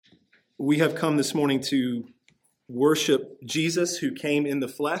We have come this morning to worship Jesus who came in the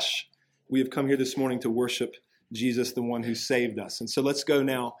flesh. We have come here this morning to worship Jesus, the one who saved us. And so let's go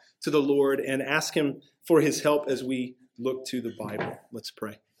now to the Lord and ask him for his help as we look to the Bible. Let's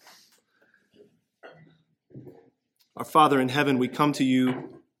pray. Our Father in heaven, we come to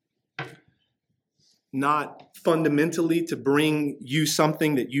you not fundamentally to bring you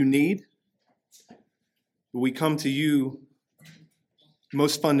something that you need, but we come to you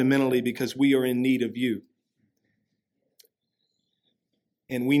most fundamentally because we are in need of you.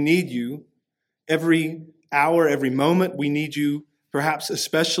 And we need you every hour, every moment. We need you perhaps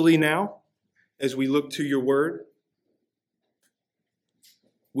especially now as we look to your word.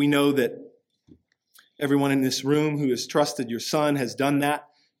 We know that everyone in this room who has trusted your Son has done that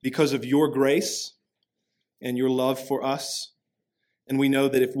because of your grace and your love for us. And we know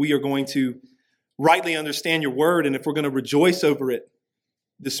that if we are going to rightly understand your word and if we're going to rejoice over it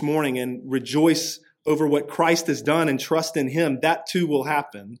this morning and rejoice over what Christ has done and trust in him, that too will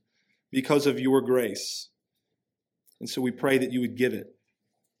happen because of your grace. And so we pray that you would give it.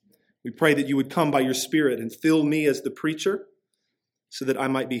 We pray that you would come by your Spirit and fill me as the preacher so that I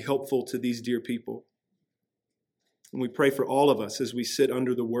might be helpful to these dear people. And we pray for all of us as we sit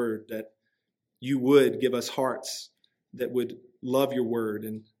under the word that you would give us hearts that would love your word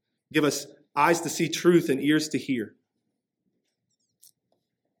and give us eyes to see truth and ears to hear.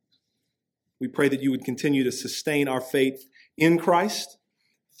 We pray that you would continue to sustain our faith in Christ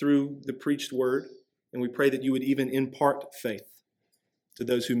through the preached word. And we pray that you would even impart faith to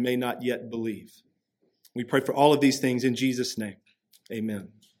those who may not yet believe. We pray for all of these things in Jesus' name. Amen.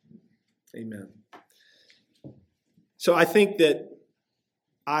 Amen. So I think that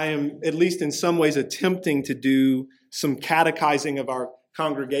I am, at least in some ways, attempting to do some catechizing of our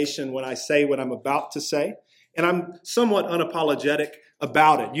congregation when I say what I'm about to say. And I'm somewhat unapologetic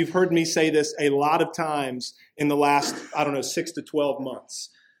about it. You've heard me say this a lot of times in the last, 6 to 12 months.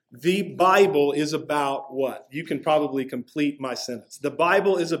 The Bible is about what? You can probably complete my sentence. The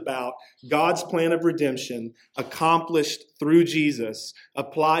Bible is about God's plan of redemption accomplished through Jesus,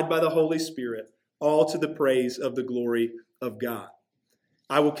 applied by the Holy Spirit, all to the praise of the glory of God.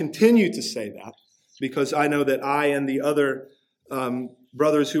 I will continue to say that because I know that I and the other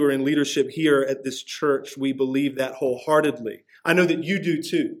brothers who are in leadership here at this church, we believe that wholeheartedly. I know that you do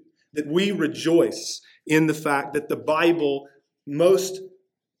too, that we rejoice in the fact that the Bible mostly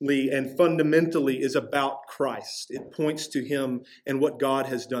and fundamentally is about Christ. It points to him and what God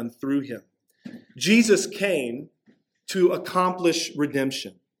has done through him. Jesus came to accomplish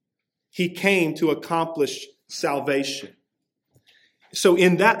redemption. He came to accomplish salvation. So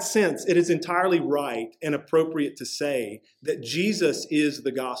in that sense, it is entirely right and appropriate to say that Jesus is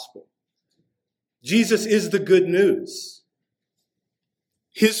the gospel. Jesus is the good news.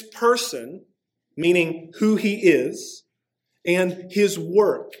 His person, meaning who he is, and his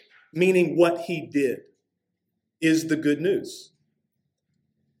work, meaning what he did, is the good news.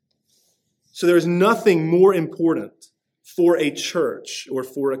 So there is nothing more important for a church or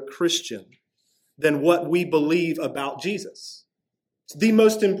for a Christian than what we believe about Jesus. It's the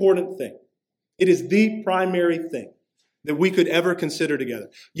most important thing. It is the primary thing that we could ever consider together.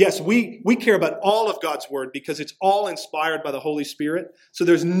 Yes, we care about all of God's word because it's all inspired by the Holy Spirit. So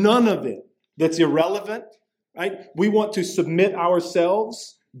there's none of it that's irrelevant, right? We want to submit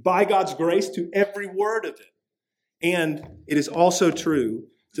ourselves by God's grace to every word of it. And it is also true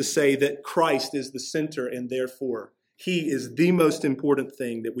to say that Christ is the center and therefore he is the most important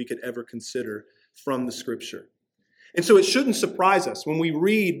thing that we could ever consider from the Scripture. And so it shouldn't surprise us when we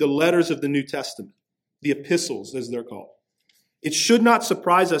read the letters of the New Testament, the epistles as they're called. It should not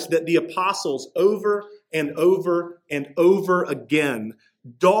surprise us that the apostles over and over and over again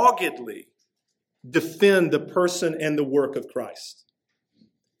doggedly defend the person and the work of Christ.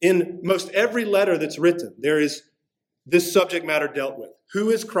 In most every letter that's written, there is this subject matter dealt with. Who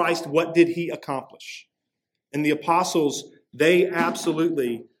is Christ? What did he accomplish? And the apostles, they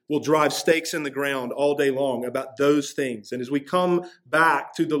absolutely will drive stakes in the ground all day long about those things. And as we come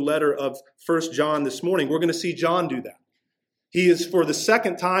back to the letter of 1 John this morning, we're going to see John do that. He is, for the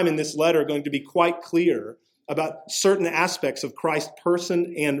second time in this letter, going to be quite clear about certain aspects of Christ's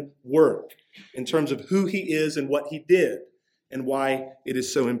person and work in terms of who he is and what he did and why it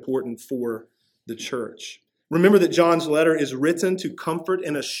is so important for the church. Remember that John's letter is written to comfort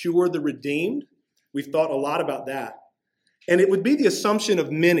and assure the redeemed. We've thought a lot about that. And it would be the assumption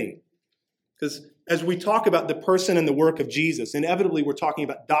of many, because as we talk about the person and the work of Jesus, inevitably we're talking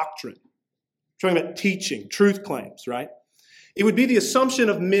about doctrine, we're talking about teaching, truth claims, right? It would be the assumption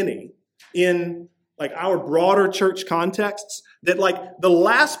of many in like our broader church contexts, that like the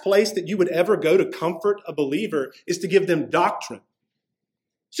last place that you would ever go to comfort a believer is to give them doctrine.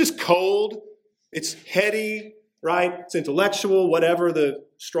 It's just cold. It's heady, right? It's intellectual, whatever the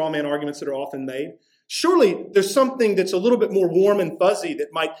straw man arguments that are often made. Surely there's something that's a little bit more warm and fuzzy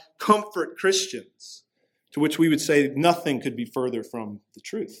that might comfort Christians, to which we would say nothing could be further from the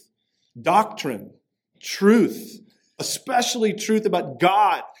truth. Doctrine, truth, especially truth about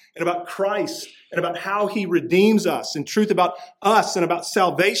God and about Christ and about how he redeems us, and truth about us and about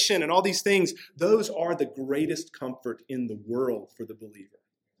salvation and all these things, those are the greatest comfort in the world for the believer.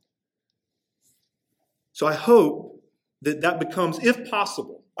 So I hope that becomes, if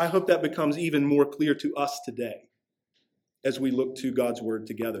possible, I hope that becomes even more clear to us today as we look to God's word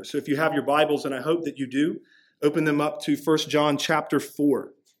together. So if you have your Bibles, and I hope that you do, open them up to 1 John chapter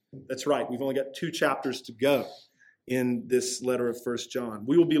 4. That's right, we've only got 2 chapters to go in this letter of 1 John.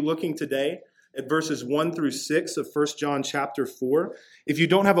 We will be looking today at verses 1 through 6 of 1 John chapter 4. If you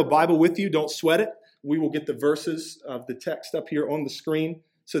don't have a Bible with you, don't sweat it. We will get the verses of the text up here on the screen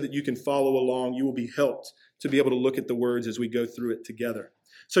so that you can follow along. You will be helped to be able to look at the words as we go through it together.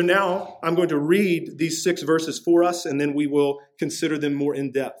 So now I'm going to read these 6 verses for us, and then we will consider them more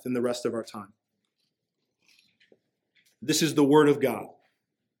in depth in the rest of our time. This is the word of God.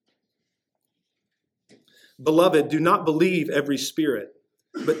 Beloved, do not believe every spirit,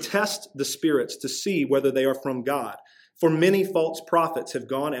 but test the spirits to see whether they are from God. For many false prophets have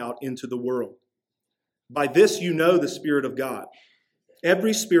gone out into the world. By this you know the Spirit of God.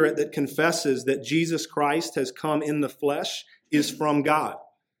 Every spirit that confesses that Jesus Christ has come in the flesh is from God.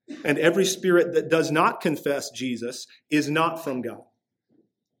 And every spirit that does not confess Jesus is not from God.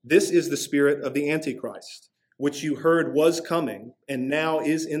 This is the spirit of the Antichrist, which you heard was coming and now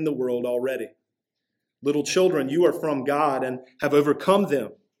is in the world already. Little children, you are from God and have overcome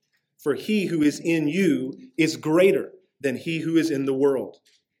them. For he who is in you is greater than he who is in the world.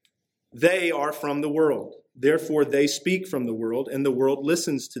 They are from the world. Therefore, they speak from the world, and the world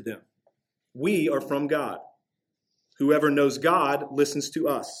listens to them. We are from God. Whoever knows God listens to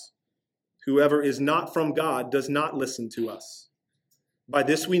us. Whoever is not from God does not listen to us. By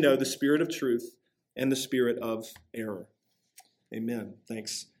this we know the spirit of truth and the spirit of error. Amen.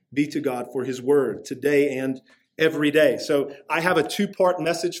 Thanks be to God for his word today and every day. So I have a 2-part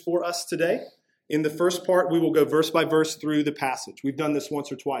message for us today. In the first part, we will go verse by verse through the passage. We've done this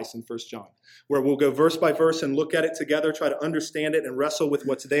once or twice in 1 John, where we'll go verse by verse and look at it together, try to understand it and wrestle with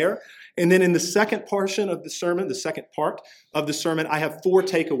what's there. And then in the second portion of the sermon, the second part of the sermon, I have 4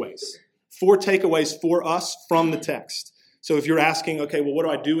 takeaways. 4 takeaways for us from the text. So if you're asking, okay, well, what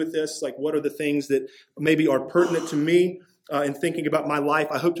do I do with this? Like, what are the things that maybe are pertinent to me in thinking about my life?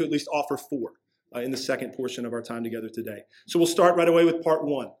 I hope to at least offer 4 in the second portion of our time together today. So we'll start right away with part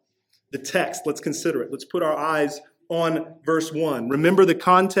 1. The text, let's consider it. Let's put our eyes on verse 1. Remember the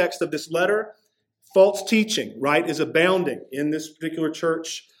context of this letter? False teaching, right, is abounding in this particular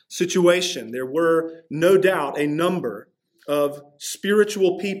church situation. There were no doubt a number of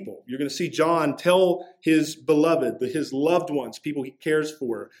spiritual people. You're going to see John tell his beloved, his loved ones, people he cares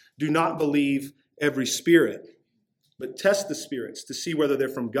for, do not believe every spirit, but test the spirits to see whether they're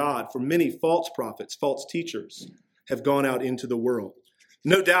from God. For many false prophets, false teachers have gone out into the world.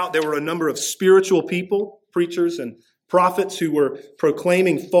 No doubt there were a number of spiritual people, preachers and prophets, who were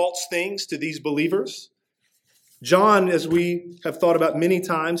proclaiming false things to these believers. John, as we have thought about many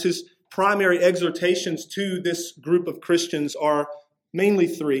times, his primary exhortations to this group of Christians are mainly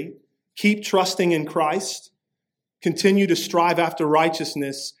 3. Keep trusting in Christ, continue to strive after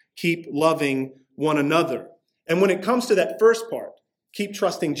righteousness, keep loving one another. And when it comes to that first part, keep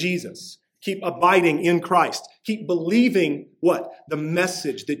trusting Jesus. Keep abiding in Christ. Keep believing what? The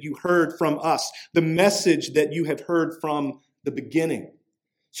message that you heard from us. The message that you have heard from the beginning.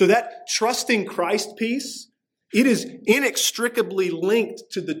 So that trusting Christ piece, it is inextricably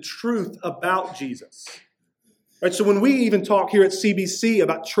linked to the truth about Jesus. Right? So when we even talk here at CBC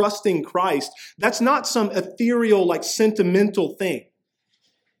about trusting Christ, that's not some ethereal, like sentimental thing.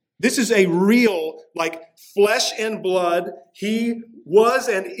 This is a real, like flesh and blood. He was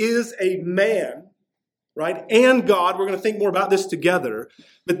and is a man, right? And God. We're going to think more about this together.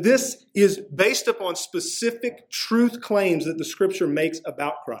 But this is based upon specific truth claims that the Scripture makes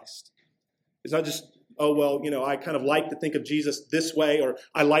about Christ. It's not just, oh, well, I kind of like to think of Jesus this way, or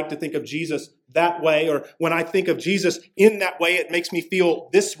I like to think of Jesus that way, or when I think of Jesus in that way, it makes me feel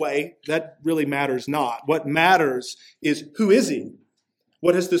this way. That really matters not. What matters is, who is he?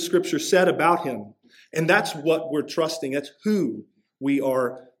 What has the Scripture said about him? And that's what we're trusting. That's who we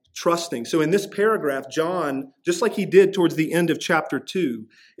are trusting. So in this paragraph, John, just like he did towards the end of chapter 2,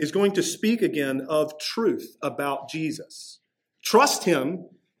 is going to speak again of truth about Jesus. Trust him,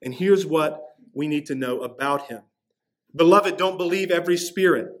 and here's what we need to know about him. Beloved, don't believe every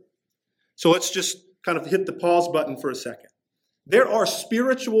spirit. So let's just kind of hit the pause button for a second. There are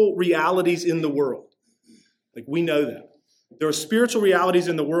spiritual realities in the world. Like, we know that. There are spiritual realities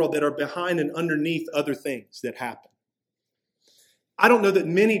in the world that are behind and underneath other things that happen. I don't know that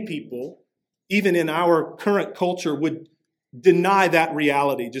many people, even in our current culture, would deny that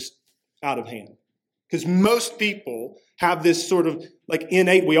reality just out of hand. Because most people have this sort of like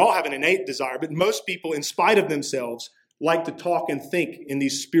innate, we all have an innate desire, but most people, in spite of themselves, like to talk and think in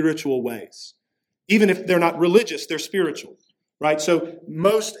these spiritual ways. Even if they're not religious, they're spiritual, right? So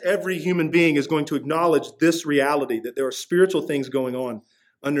most every human being is going to acknowledge this reality, that there are spiritual things going on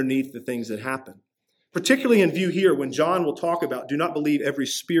underneath the things that happen. Particularly in view here, when John will talk about do not believe every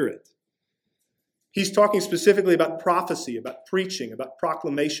spirit. He's talking specifically about prophecy, about preaching, about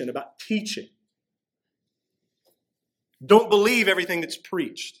proclamation, about teaching. Don't believe everything that's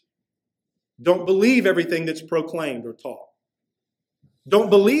preached. Don't believe everything that's proclaimed or taught. Don't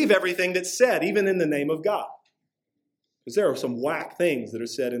believe everything that's said, even in the name of God. Because there are some whack things that are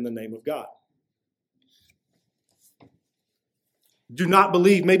said in the name of God. Do not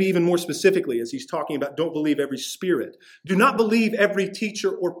believe, maybe even more specifically, as he's talking about, don't believe every spirit. Do not believe every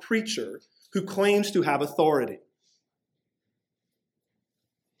teacher or preacher who claims to have authority.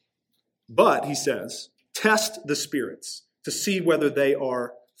 But, he says, test the spirits to see whether they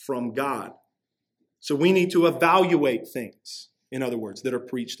are from God. So we need to evaluate things, in other words, that are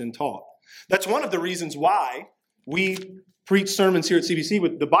preached and taught. That's one of the reasons why we preach sermons here at CBC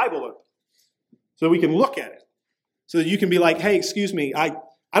with the Bible open, so we can look at it. So that you can be like, hey, excuse me, I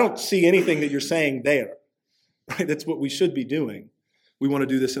don't see anything that you're saying there. Right? That's what we should be doing. We want to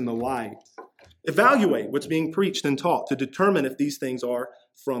do this in the light. Evaluate what's being preached and taught to determine if these things are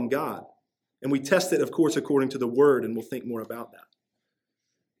from God. And we test it, of course, according to the Word, and we'll think more about that.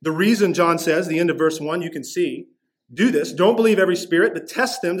 The reason John says, the end of verse 1, you can see, do this, don't believe every spirit, but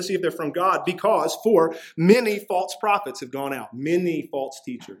test them to see if they're from God, because for many false prophets have gone out. Many false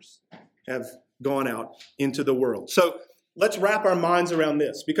teachers have gone out into the world. So let's wrap our minds around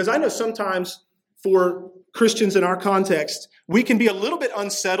this, because I know sometimes for Christians in our context, we can be a little bit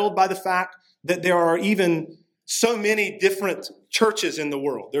unsettled by the fact that there are even so many different churches in the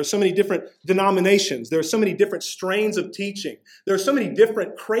world. There are so many different denominations. There are so many different strains of teaching. There are so many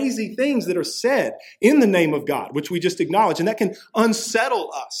different crazy things that are said in the name of God, which we just acknowledge, and that can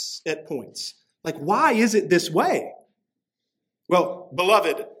unsettle us at points. Like, why is it this way? Well,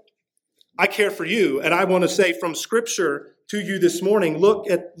 beloved, I care for you, and I want to say from Scripture to you this morning, look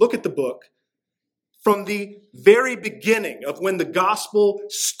at the book. From the very beginning of when the gospel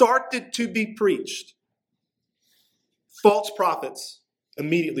started to be preached, false prophets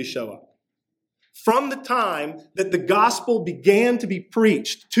immediately show up. From the time that the gospel began to be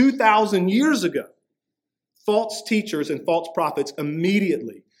preached 2,000 years ago, false teachers and false prophets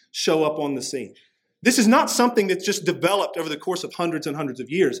immediately show up on the scene. This is not something that's just developed over the course of hundreds and hundreds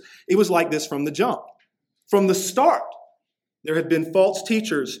of years. It was like this from the jump. From the start, there had been false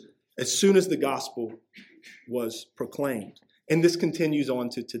teachers as soon as the gospel was proclaimed. And this continues on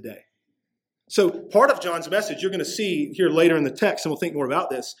to today. So part of John's message, you're going to see here later in the text, and we'll think more about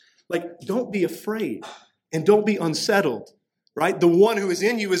this, like, don't be afraid and don't be unsettled, right? The one who is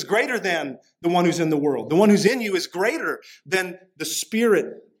in you is greater than the one who's in the world. The one who's in you is greater than the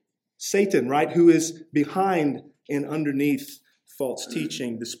spirit, Satan, right, who is behind and underneath false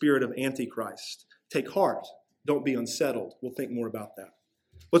teaching, the spirit of Antichrist. Take heart. Don't be unsettled. We'll think more about that.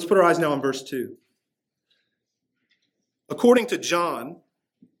 Let's put our eyes now on verse 2. According to John,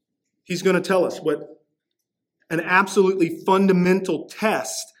 he's going to tell us what an absolutely fundamental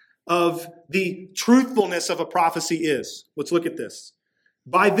test of the truthfulness of a prophecy is. Let's look at this.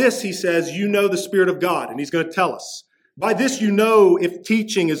 By this, he says, you know the Spirit of God, and he's going to tell us. By this, you know if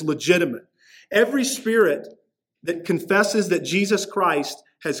teaching is legitimate. Every spirit that confesses that Jesus Christ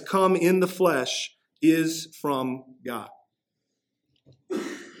has come in the flesh is from God.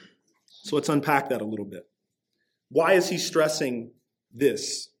 So let's unpack that a little bit. Why is he stressing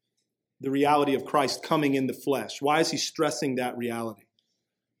this? The reality of Christ coming in the flesh. Why is he stressing that reality?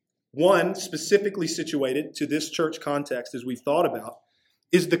 One, specifically situated to this church context, as we've thought about,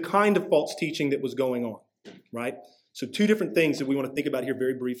 is the kind of false teaching that was going on, right? So two different things that we want to think about here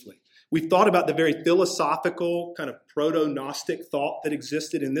very briefly. We've thought about the very philosophical, kind of proto-Gnostic thought that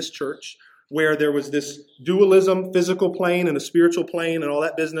existed in this church, where there was this dualism, physical plane and a spiritual plane and all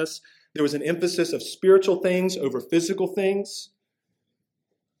that business. There was an emphasis of spiritual things over physical things.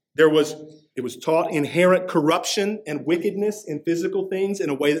 It was taught inherent corruption and wickedness in physical things in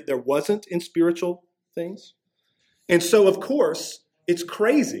a way that there wasn't in spiritual things. And so, of course, it's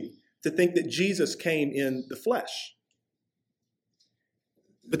crazy to think that Jesus came in the flesh.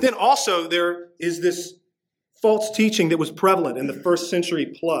 But then also there is this false teaching that was prevalent in the first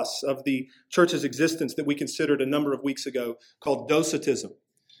century plus of the church's existence that we considered a number of weeks ago called Docetism.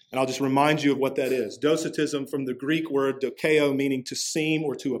 And I'll just remind you of what that is. Docetism, from the Greek word dokeo, meaning to seem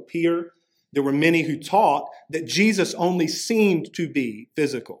or to appear. There were many who taught that Jesus only seemed to be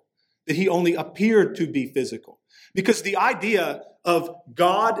physical, that he only appeared to be physical. Because the idea of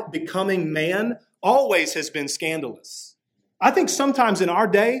God becoming man always has been scandalous. I think sometimes in our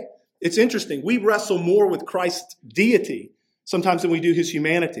day, it's interesting. We wrestle more with Christ's deity sometimes than we do his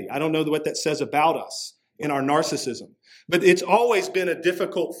humanity. I don't know what that says about us in our narcissism. But it's always been a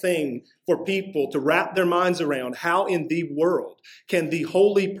difficult thing for people to wrap their minds around how in the world can the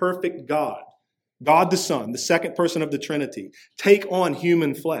holy, perfect God, God the Son, the second person of the Trinity, take on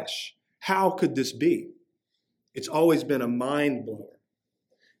human flesh. How could this be? It's always been a mind blower.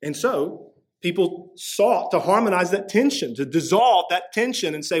 And so people sought to harmonize that tension, to dissolve that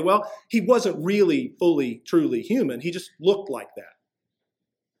tension and say, well, he wasn't really fully, truly human. He just looked like that.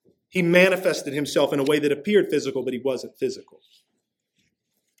 He manifested himself in a way that appeared physical, but he wasn't physical.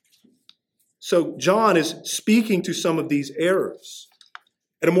 So John is speaking to some of these errors.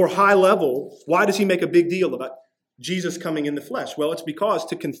 At a more high level, why does he make a big deal about Jesus coming in the flesh? Well, it's because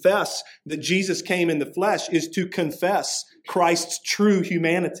to confess that Jesus came in the flesh is to confess Christ's true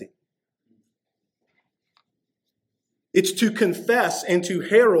humanity. It's to confess and to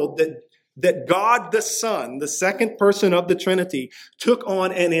herald that God the Son, the second person of the Trinity, took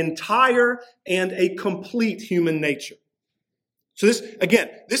on an entire and a complete human nature. So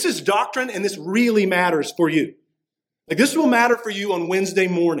this is doctrine, and this really matters for you. Like, this will matter for you on Wednesday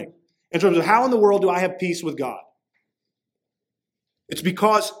morning in terms of how in the world do I have peace with God? It's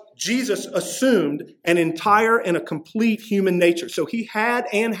because Jesus assumed an entire and a complete human nature. So he had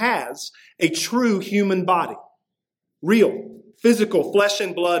and has a true human body. Real, physical, flesh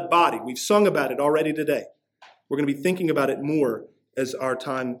and blood body. We've sung about it already today. We're going to be thinking about it more as our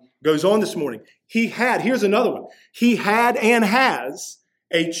time goes on this morning. Here's another one. He had and has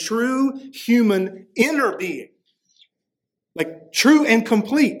a true human inner being. Like true and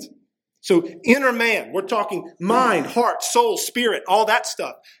complete. So inner man, we're talking mind, heart, soul, spirit, all that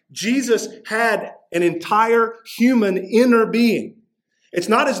stuff. Jesus had an entire human inner being. It's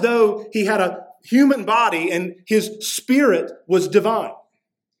not as though he had a human body and his spirit was divine.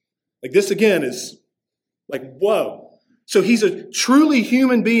 Like, this again is like, whoa. So he's a truly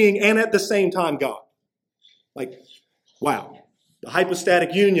human being and at the same time God. Like, wow. The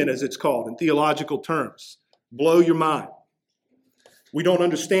hypostatic union, as it's called in theological terms. Blow your mind. We don't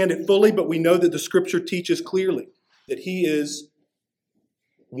understand it fully, but we know that the scripture teaches clearly that he is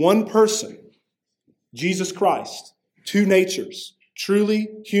one person, Jesus Christ, two natures, truly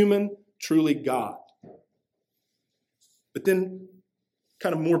human, truly God. But then,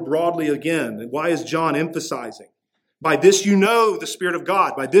 kind of more broadly again, why is John emphasizing? By this you know the Spirit of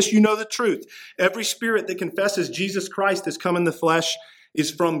God. By this you know the truth. Every spirit that confesses Jesus Christ has come in the flesh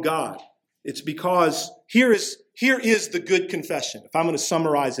is from God. It's because here is the good confession. If I'm going to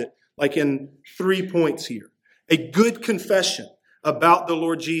summarize it like in 3 points here. A good confession about the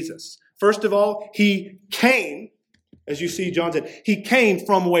Lord Jesus. First of all, he came, as you see John said, he came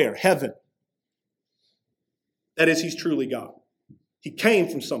from where? Heaven. That is, he's truly God. He came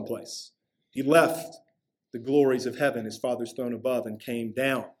from someplace. He left the glories of heaven, his Father's throne above, and came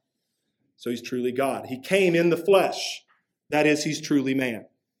down. So he's truly God. He came in the flesh. That is, he's truly man.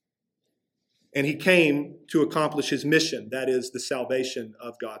 And he came to accomplish his mission. That is the salvation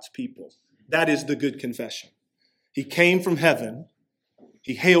of God's people. That is the good confession. He came from heaven.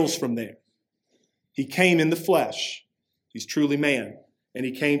 He hails from there. He came in the flesh. He's truly man. And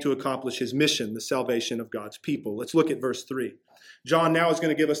he came to accomplish his mission, the salvation of God's people. Let's look at verse 3. John now is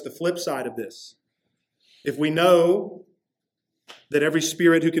going to give us the flip side of this. If we know that every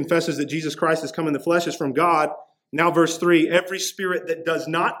spirit who confesses that Jesus Christ has come in the flesh is from God, now verse 3, every spirit that does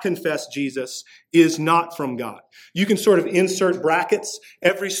not confess Jesus is not from God. You can sort of insert brackets.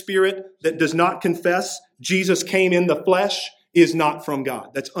 Every spirit that does not confess Jesus came in the flesh is not from God.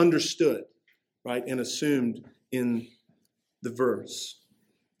 That's understood, right, and assumed in the verse.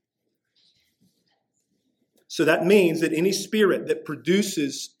 So that means that any spirit that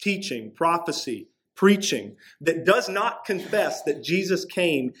produces teaching, prophecy, preaching, that does not confess that Jesus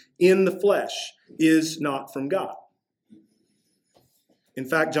came in the flesh is not from God. In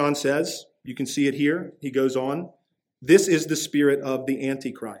fact, John says, you can see it here, he goes on, This is the spirit of the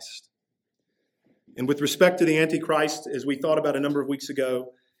Antichrist. And with respect to the Antichrist, as we thought about a number of weeks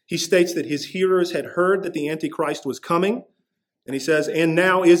ago, he states that his hearers had heard that the Antichrist was coming, and he says, and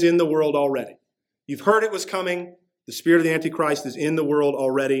now is in the world already. You've heard it was coming. The spirit of the Antichrist is in the world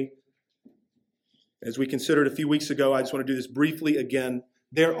already. As we considered a few weeks ago, I just want to do this briefly again.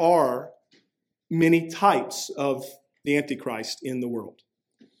 There are many types of the Antichrist in the world.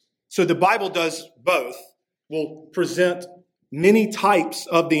 So the Bible does both. Will present many types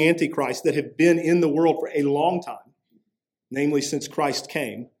of the Antichrist that have been in the world for a long time, namely since Christ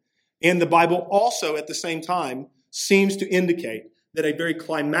came. And the Bible also, at the same time, seems to indicate that a very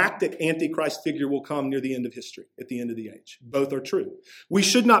climactic Antichrist figure will come near the end of history, at the end of the age. Both are true. We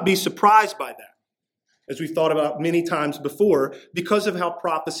should not be surprised by that, as we've thought about many times before, because of how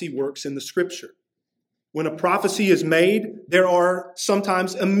prophecy works in the Scripture. When a prophecy is made, there are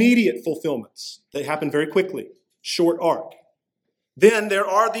sometimes immediate fulfillments. They happen very quickly, short arc. Then there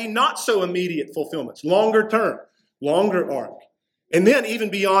are the not so immediate fulfillments, longer term, longer arc. And then even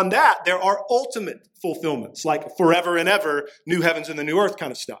beyond that, there are ultimate fulfillments, like forever and ever, new heavens and the new earth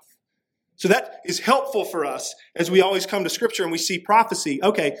kind of stuff. So that is helpful for us as we always come to Scripture and we see prophecy.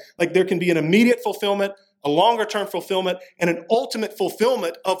 Okay, like there can be an immediate fulfillment, a longer term fulfillment, and an ultimate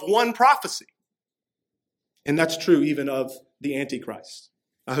fulfillment of one prophecy. And that's true even of the Antichrist.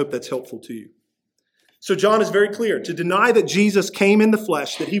 I hope that's helpful to you. So John is very clear. To deny that Jesus came in the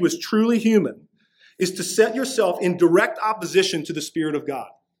flesh, that he was truly human, is to set yourself in direct opposition to the Spirit of God.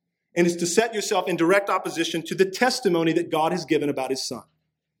 And is to set yourself in direct opposition to the testimony that God has given about his Son.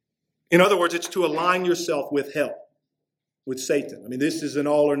 In other words, it's to align yourself with hell, with Satan. I mean, this is an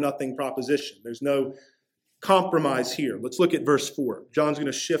all or nothing proposition. There's no compromise here. Let's look at verse 4. John's going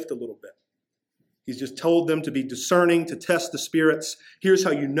to shift a little bit. He's just told them to be discerning, to test the spirits. Here's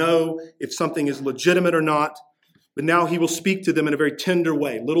how you know if something is legitimate or not. But now he will speak to them in a very tender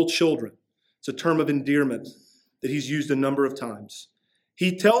way. Little children. It's a term of endearment that he's used a number of times.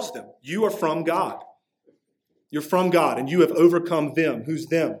 He tells them, you are from God. You're from God, and you have overcome them. Who's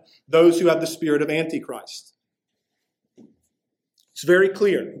them? Those who have the spirit of Antichrist. It's very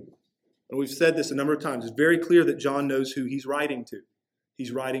clear, and we've said this a number of times, it's very clear that John knows who he's writing to.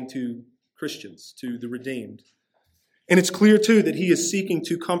 He's writing to Christians, to the redeemed. And it's clear, too, that he is seeking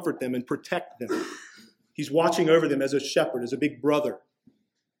to comfort them and protect them. He's watching over them as a shepherd, as a big brother.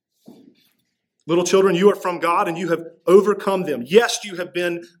 Little children, you are from God and you have overcome them. Yes, you have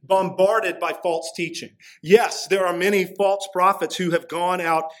been bombarded by false teaching. Yes, there are many false prophets who have gone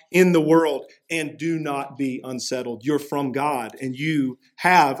out in the world, and do not be unsettled. You're from God and you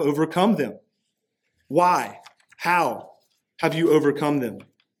have overcome them. Why? How have you overcome them?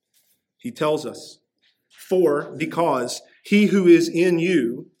 He tells us, because he who is in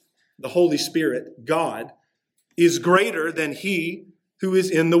you, the Holy Spirit, God, is greater than he who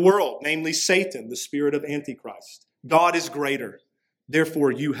is in the world, namely Satan, the spirit of Antichrist. God is greater.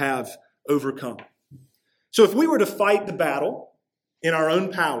 Therefore, you have overcome. So if we were to fight the battle in our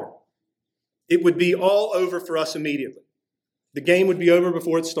own power, it would be all over for us immediately. The game would be over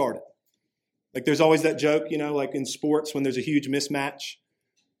before it started. Like there's always that joke, like in sports when there's a huge mismatch,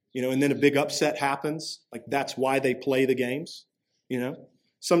 and then a big upset happens. Like that's why they play the games,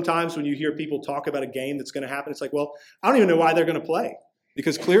 Sometimes when you hear people talk about a game that's going to happen, it's like, well, I don't even know why they're going to play.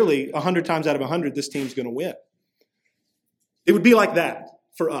 Because clearly, 100 times out of 100, this team's going to win. It would be like that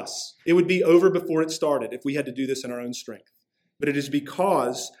for us. It would be over before it started if we had to do this in our own strength. But it is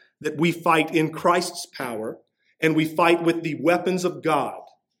because that we fight in Christ's power, and we fight with the weapons of God.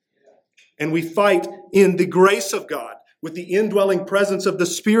 And we fight in the grace of God, with the indwelling presence of the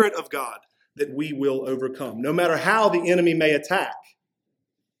Spirit of God, that we will overcome. No matter how the enemy may attack,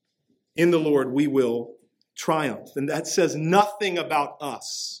 in the Lord we will triumph. And that says nothing about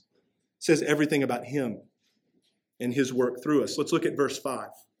us. It says everything about him and his work through us. Let's look at verse 5.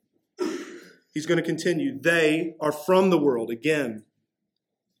 He's going to continue. They are from the world. Again,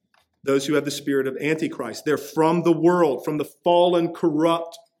 those who have the spirit of Antichrist. They're from the world, from the fallen,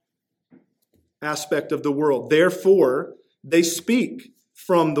 corrupt aspect of the world. Therefore, they speak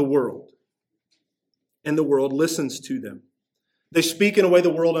from the world, and the world listens to them. They speak in a way the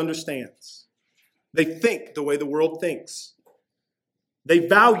world understands. They think the way the world thinks. They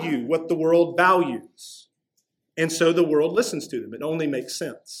value what the world values. And so the world listens to them. It only makes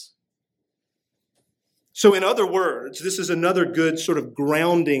sense. So in other words, this is another good sort of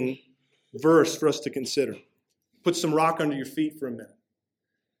grounding verse for us to consider. Put some rock under your feet for a minute.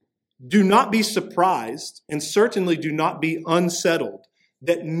 Do not be surprised, and certainly do not be unsettled,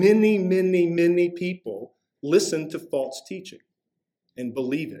 that many, many, many people listen to false teaching and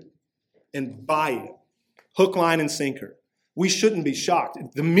believe it and buy it hook, line, and sinker. We shouldn't be shocked.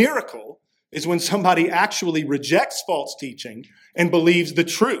 The miracle is when somebody actually rejects false teaching and believes the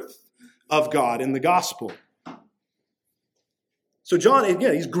truth of God in the gospel. So John,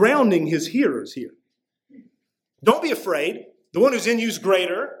 again, he's grounding his hearers here. Don't be afraid. The one who's in you is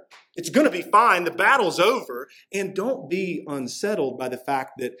greater. It's going to be fine. The battle's over. And don't be unsettled by the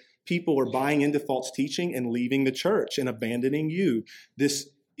fact that people are buying into false teaching and leaving the church and abandoning you. This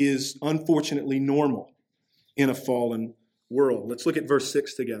is unfortunately normal in a fallen world. Let's look at verse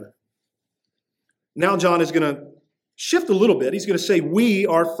 6 together. Now John is going to shift a little bit. He's going to say, we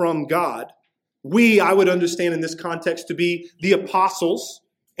are from God. We, I would understand in this context to be the apostles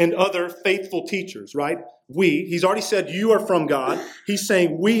and other faithful teachers, right? We. He's already said you are from God. He's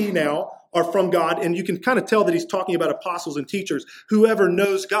saying we now are from God. And you can kind of tell that he's talking about apostles and teachers. Whoever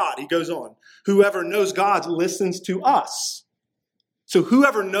knows God, he goes on, whoever knows God listens to us. So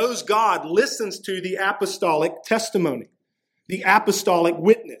whoever knows God listens to the apostolic testimony, the apostolic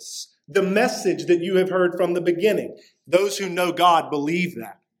witness, the message that you have heard from the beginning. Those who know God believe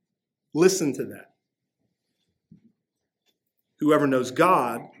that. Listen to that. Whoever knows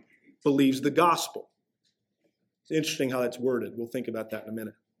God believes the gospel. It's interesting how that's worded. We'll think about that in a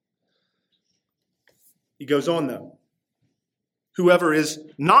minute. He goes on though. Whoever is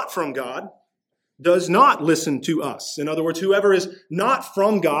not from God does not listen to us. In other words, whoever is not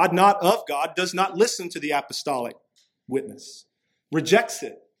from God, not of God, does not listen to the apostolic witness. Rejects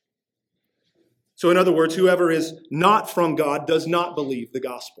it. So in other words, whoever is not from God does not believe the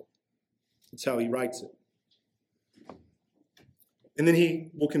gospel. That's how he writes it. And then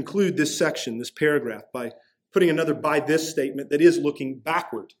he will conclude this section, this paragraph, by putting another by this statement that is looking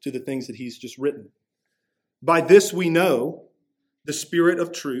backward to the things that he's just written. By this we know the spirit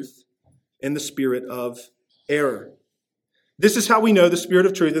of truth and the spirit of error. This is how we know the spirit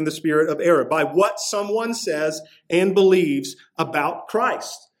of truth and the spirit of error, by what someone says and believes about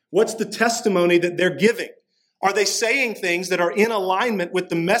Christ. What's the testimony that they're giving? Are they saying things that are in alignment with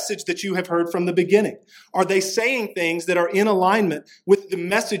the message that you have heard from the beginning? Are they saying things that are in alignment with the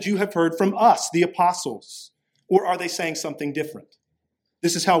message you have heard from us, the apostles? Or are they saying something different?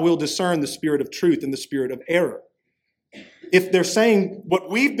 This is how we'll discern the spirit of truth and the spirit of error. If they're saying what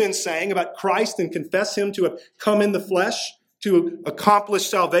we've been saying about Christ and confess him to have come in the flesh to accomplish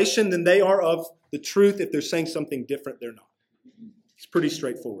salvation, then they are of the truth. If they're saying something different, they're not. It's pretty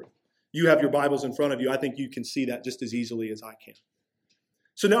straightforward. You have your Bibles in front of you. I think you can see that just as easily as I can.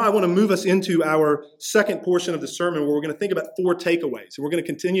 So now I want to move us into our second portion of the sermon where we're going to think about 4 takeaways. And we're going to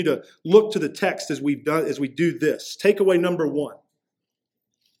continue to look to the text as we do this. Takeaway number 1.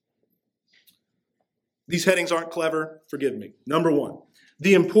 These headings aren't clever. Forgive me. Number 1,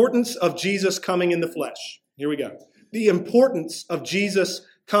 the importance of Jesus coming in the flesh. Here we go. The importance of Jesus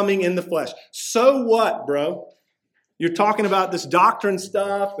coming in the flesh. So what, bro? You're talking about this doctrine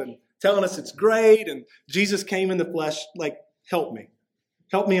stuff and telling us it's great and Jesus came in the flesh. Like, help me.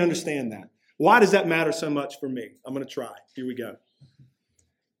 Help me understand that. Why does that matter so much for me? I'm going to try. Here we go.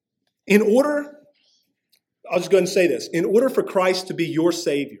 I'll just go ahead and say this. In order for Christ to be your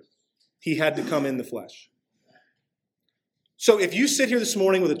Savior, he had to come in the flesh. So if you sit here this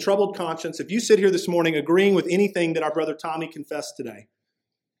morning with a troubled conscience, if you sit here this morning agreeing with anything that our brother Tommy confessed today,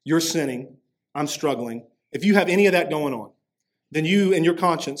 you're sinning, I'm struggling. If you have any of that going on, then you and your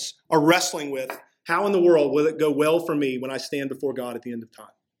conscience are wrestling with, how in the world will it go well for me when I stand before God at the end of time?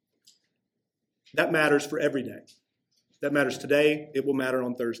 That matters for every day. That matters today. It will matter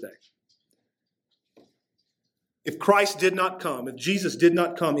on Thursday. If Christ did not come, if Jesus did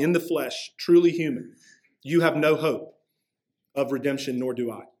not come in the flesh, truly human, you have no hope of redemption, nor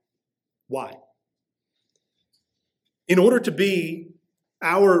do I. Why? In order to be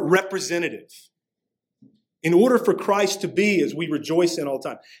our representative, in order for Christ to be, as we rejoice in all the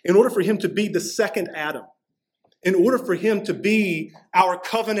time, in order for him to be the second Adam, in order for him to be our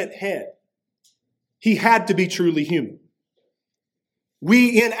covenant head, he had to be truly human.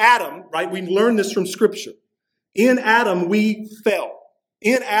 We in Adam, right, we learn this from Scripture. In Adam, we fell.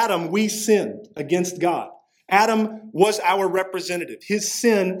 In Adam, we sinned against God. Adam was our representative. His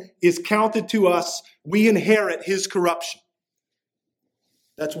sin is counted to us. We inherit his corruption.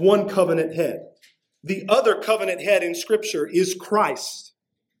 That's one covenant head. The other covenant head in Scripture is Christ.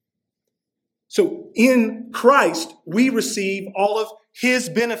 So in Christ, we receive all of his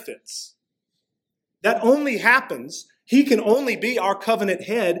benefits. That only happens, he can only be our covenant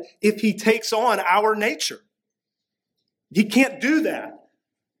head if he takes on our nature. He can't do that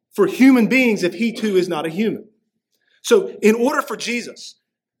for human beings if he too is not a human. So in order for Jesus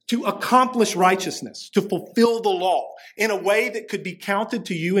to accomplish righteousness, to fulfill the law in a way that could be counted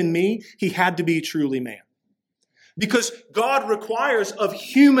to you and me, he had to be truly man. Because God requires of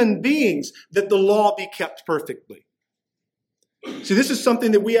human beings that the law be kept perfectly. See, this is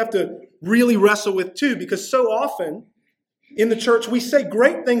something that we have to really wrestle with too, because so often in the church we say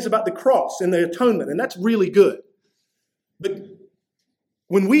great things about the cross and the atonement, and that's really good. But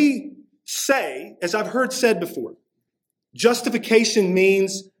when we say, as I've heard said before, justification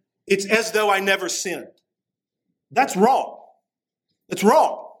means it's as though I never sinned. That's wrong. That's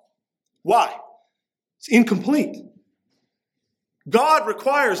wrong. Why? It's incomplete. God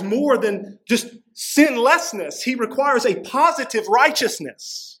requires more than just sinlessness. He requires a positive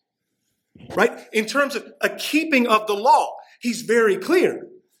righteousness, right? In terms of a keeping of the law, he's very clear.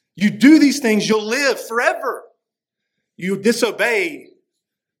 You do these things, you'll live forever. You disobey,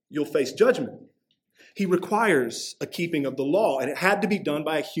 you'll face judgment. He requires a keeping of the law, and it had to be done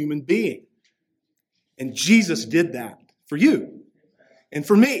by a human being. And Jesus did that for you and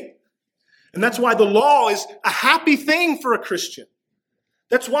for me. And that's why the law is a happy thing for a Christian.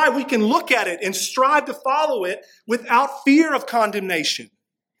 That's why we can look at it and strive to follow it without fear of condemnation.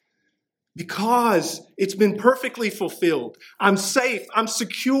 Because it's been perfectly fulfilled. I'm safe, I'm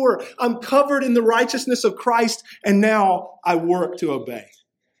secure, I'm covered in the righteousness of Christ, and now I work to obey,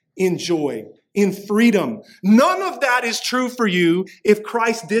 in joy, in freedom. None of that is true for you if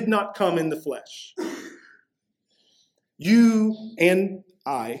Christ did not come in the flesh. You and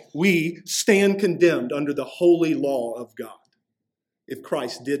we stand condemned under the holy law of God if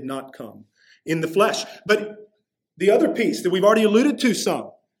Christ did not come in the flesh. But the other piece that we've already alluded to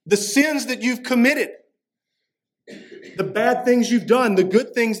some, the sins that you've committed, the bad things you've done, the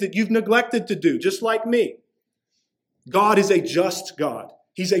good things that you've neglected to do, just like me. God is a just God.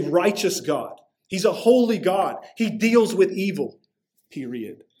 He's a righteous God. He's a holy God. He deals with evil,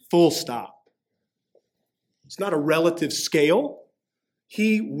 period. Full stop. It's not a relative scale.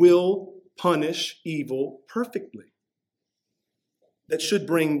 He will punish evil perfectly. That should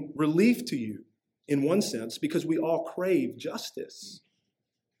bring relief to you in one sense, because we all crave justice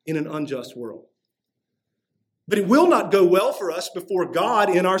in an unjust world. But it will not go well for us before God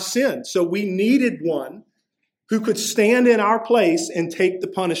in our sin. So we needed one who could stand in our place and take the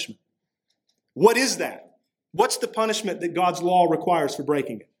punishment. What is that? What's the punishment that God's law requires for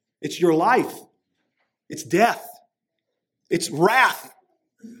breaking it? It's your life. It's death. It's wrath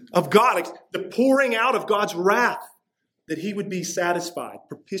of God. It's the pouring out of God's wrath that he would be satisfied,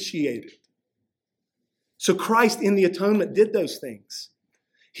 propitiated. So Christ in the atonement did those things.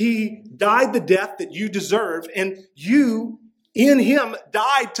 He died the death that you deserve, and you in him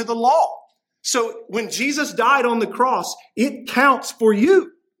died to the law. So when Jesus died on the cross, it counts for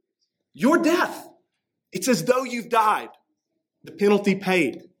you. Your death. It's as though you've died. The penalty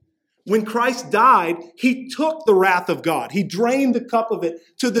paid. When Christ died, he took the wrath of God. He drained the cup of it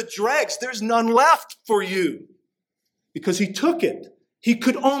to the dregs. There's none left for you because he took it. He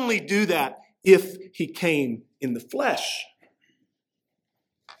could only do that if he came in the flesh.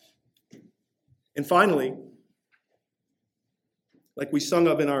 And finally, like we sung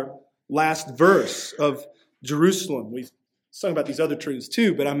of in our last verse of Jerusalem, we've sung about these other truths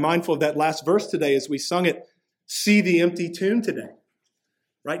too, but I'm mindful of that last verse today as we sung it, "See the empty tomb today."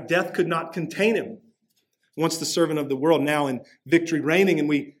 Right? Death could not contain him. Once the servant of the world, now in victory reigning, and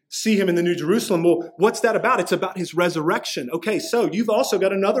we see him in the New Jerusalem. Well, what's that about? It's about his resurrection. Okay, so you've also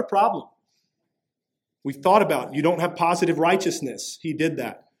got another problem. We've thought about you don't have positive righteousness. He did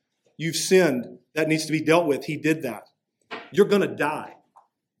that. You've sinned. That needs to be dealt with. He did that. You're going to die.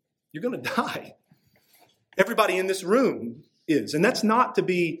 You're going to die. Everybody in this room is. And that's not to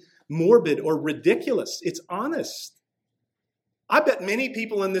be morbid or ridiculous. It's honest. I bet many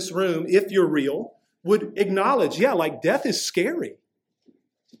people in this room, if you're real, would acknowledge, yeah, like death is scary.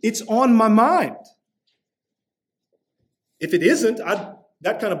 It's on my mind. If it isn't,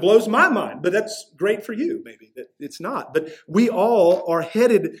 that kind of blows my mind, but that's great for you, maybe. It's not. But we all are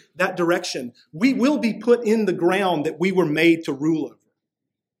headed that direction. We will be put in the ground that we were made to rule over.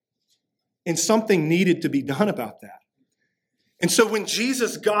 And something needed to be done about that. And so when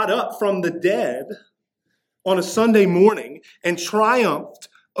Jesus got up from the dead on a Sunday morning and triumphed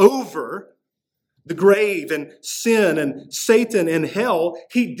over the grave and sin and Satan and hell,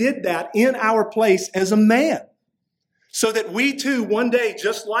 he did that in our place as a man. So that we too, one day,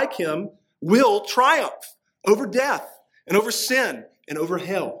 just like him, will triumph over death and over sin and over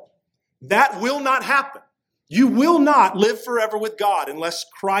hell. That will not happen. You will not live forever with God unless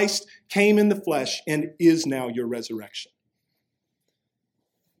Christ came in the flesh and is now your resurrection.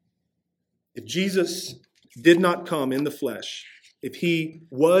 If Jesus did not come in the flesh, if he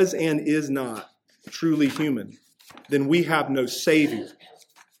was and is not truly human, then we have no Savior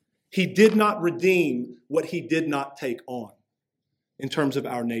He did not redeem what he did not take on in terms of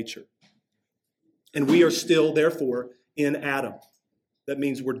our nature. And we are still, therefore, in Adam. That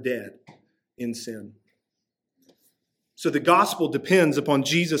means we're dead in sin. So the gospel depends upon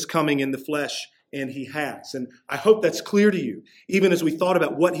Jesus coming in the flesh, and he has. And I hope that's clear to you, even as we thought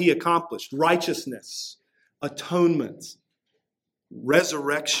about what he accomplished: righteousness, atonement,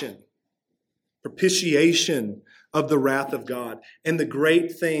 resurrection, propitiation of the wrath of God. And the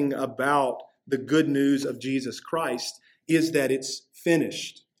great thing about the good news of Jesus Christ is that it's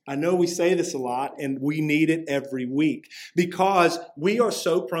finished. I know we say this a lot, and we need it every week because we are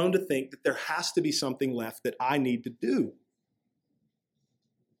so prone to think that there has to be something left that I need to do.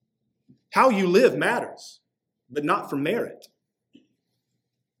 How you live matters, but not for merit.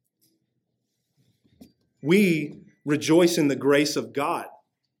 We rejoice in the grace of God.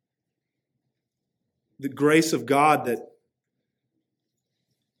 The grace of God that,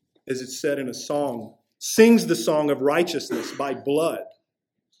 as it's said in a song, sings the song of righteousness by blood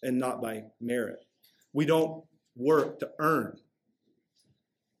and not by merit. We don't work to earn.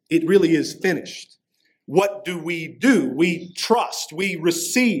 It really is finished. What do? We trust, we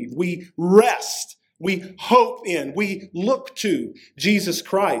receive, we rest, we hope in, we look to Jesus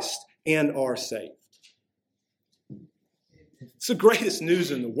Christ and are saved. It's the greatest news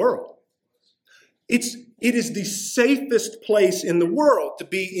in the world. It is the safest place in the world to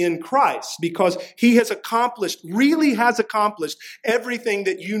be in Christ because he has really accomplished everything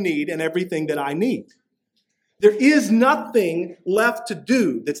that you need and everything that I need. There is nothing left to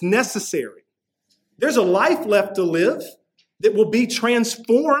do that's necessary. There's a life left to live that will be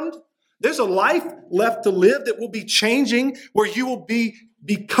transformed. There's a life left to live that will be changing, where you will be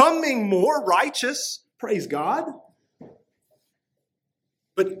becoming more righteous. Praise God.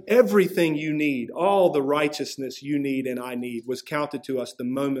 But everything you need, all the righteousness you need and I need, was counted to us the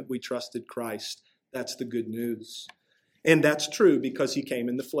moment we trusted Christ. That's the good news. And that's true because he came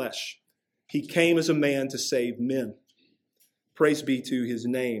in the flesh. He came as a man to save men. Praise be to his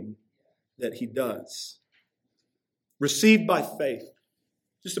name that he does. Received by faith.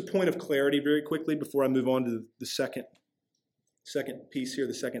 Just a point of clarity very quickly before I move on to the second piece here,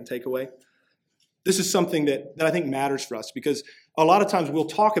 the second takeaway. This is something that I think matters for us because a lot of times we'll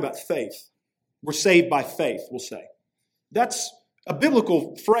talk about faith. We're saved by faith, we'll say. That's a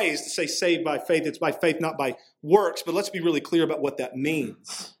biblical phrase to say saved by faith. It's by faith, not by works, but let's be really clear about what that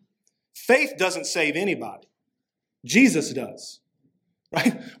means. Faith doesn't save anybody. Jesus does,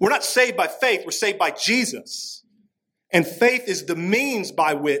 right? We're not saved by faith, we're saved by Jesus. And faith is the means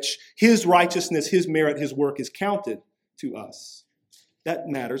by which his righteousness, his merit, his work is counted to us. That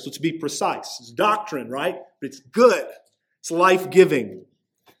matters. Let's be precise. It's doctrine, right? But it's good. It's life-giving.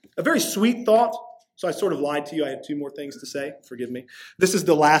 A very sweet thought. So I sort of lied to you. I had two more things to say. Forgive me. This is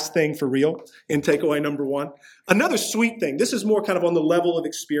the last thing for real in takeaway number one. Another sweet thing. This is more kind of on the level of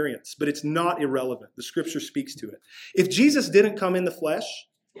experience, but it's not irrelevant. The scripture speaks to it. If Jesus didn't come in the flesh,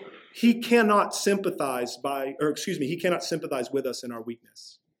 he cannot sympathize with us in our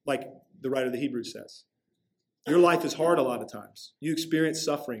weakness, like the writer of the Hebrews says. Your life is hard a lot of times. You experience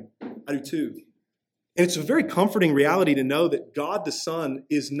suffering. I do too. And it's a very comforting reality to know that God the Son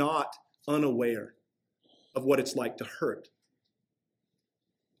is not unaware of what it's like to hurt.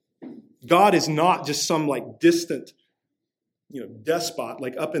 God is not just some distant,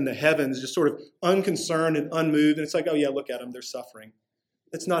 despot, up in the heavens, just sort of unconcerned and unmoved. And it's like, oh yeah, look at them, they're suffering.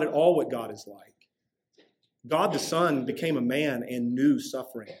 That's not at all what God is like. God the Son became a man and knew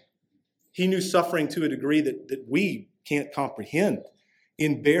suffering. He knew suffering to a degree that we can't comprehend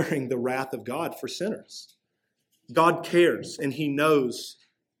in bearing the wrath of God for sinners. God cares, and he knows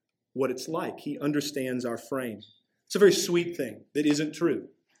what it's like. He understands our frame. It's a very sweet thing that isn't true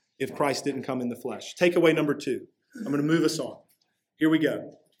if Christ didn't come in the flesh. Takeaway number two. I'm going to move us on. Here we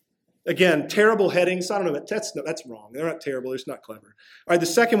go. Again, terrible headings. I don't know, that's wrong. They're not terrible. It's not clever. All right, the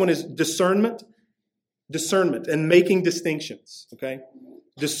second one is discernment. Discernment and making distinctions, okay?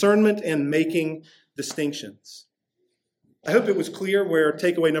 Discernment and making distinctions. I hope it was clear where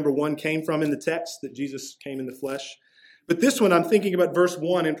takeaway number one came from in the text, that Jesus came in the flesh. But this one, I'm thinking about verse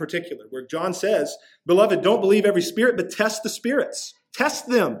 1 in particular, where John says, "Beloved, don't believe every spirit, but test the spirits. Test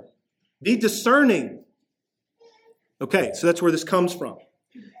them. Be discerning." Okay, so that's where this comes from.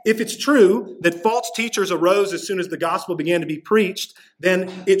 If it's true that false teachers arose as soon as the gospel began to be preached, then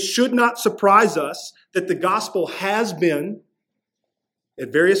it should not surprise us that the gospel has been, at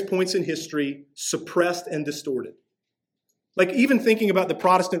various points in history, suppressed and distorted. Even thinking about the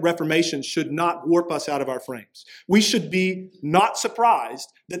Protestant Reformation should not warp us out of our frames. We should be not surprised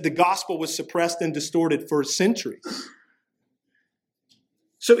that the gospel was suppressed and distorted for centuries.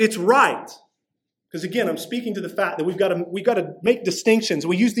 So it's right. Because again, I'm speaking to the fact that we've got to make distinctions.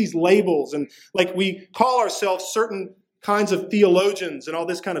 We use these labels and like we call ourselves certain kinds of theologians and all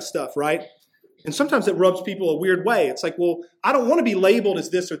this kind of stuff, right? And sometimes it rubs people a weird way. It's like, well, I don't want to be labeled as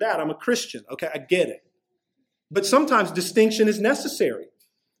this or that. I'm a Christian. Okay, I get it. But sometimes distinction is necessary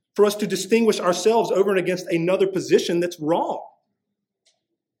for us to distinguish ourselves over and against another position that's wrong.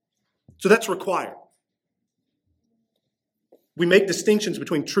 So that's required. We make distinctions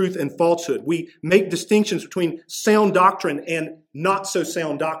between truth and falsehood. We make distinctions between sound doctrine and not so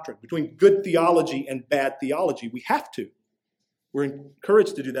sound doctrine, between good theology and bad theology. We have to. We're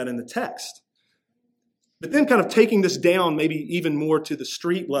encouraged to do that in the text. But then kind of taking this down maybe even more to the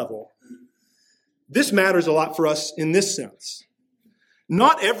street level, this matters a lot for us in this sense.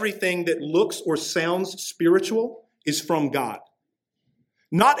 Not everything that looks or sounds spiritual is from God.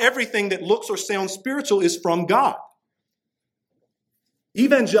 Not everything that looks or sounds spiritual is from God.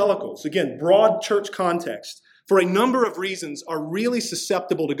 Evangelicals, again, broad church context, for a number of reasons are really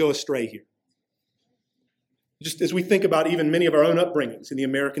susceptible to go astray here. Just as we think about even many of our own upbringings in the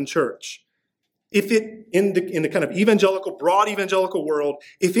American church. If it, in the kind of evangelical, broad evangelical world,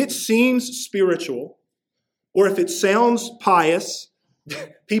 if it seems spiritual or if it sounds pious,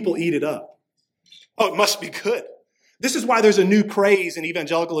 people eat it up. Oh, it must be good. This is why there's a new craze in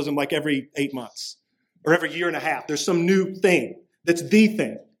evangelicalism like every 8 months or every year and a half. There's some new thing that's the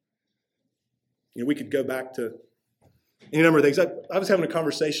thing. You know, we could go back to any number of things. I was having a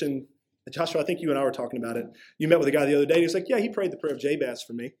conversation, Joshua, I think you and I were talking about it. You met with a guy the other day. He was like, yeah, he prayed the prayer of Jabez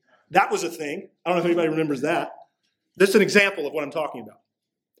for me. That was a thing. I don't know if anybody remembers that. This is an example of what I'm talking about.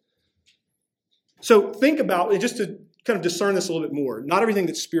 So think about, just to kind of discern this a little bit more, not everything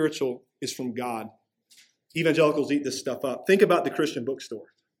that's spiritual is from God. Evangelicals eat this stuff up. Think about the Christian bookstore.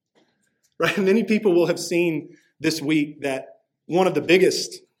 Right? Many people will have seen this week that one of the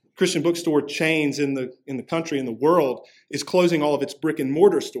biggest Christian bookstore chains in the country, in the world, is closing all of its brick and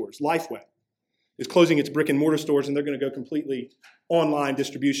mortar stores. Lifeway is closing its brick and mortar stores, and they're going to go completely online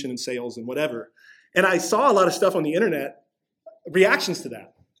distribution and sales and whatever. And I saw a lot of stuff on the internet, reactions to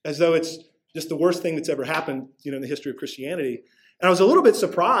that, as though it's just the worst thing that's ever happened, in the history of Christianity. And I was a little bit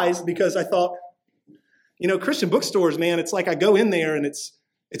surprised because I thought, Christian bookstores, man, it's like I go in there and it's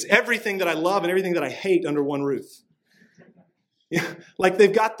everything that I love and everything that I hate under one roof. Like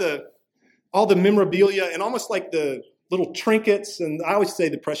they've got all the memorabilia and almost like the little trinkets, and I always say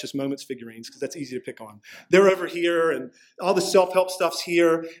the Precious Moments figurines because that's easy to pick on. They're over here, and all the self-help stuff's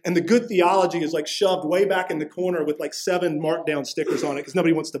here, and the good theology is like shoved way back in the corner with like 7 markdown stickers on it because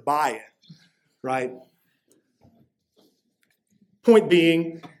nobody wants to buy it, right? Point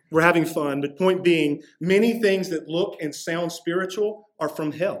being, we're having fun, but point being, many things that look and sound spiritual are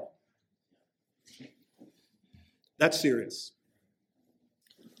from hell. That's serious.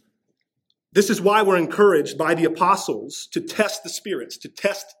 This is why we're encouraged by the apostles to test the spirits, to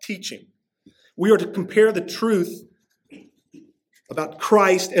test teaching. We are to compare the truth about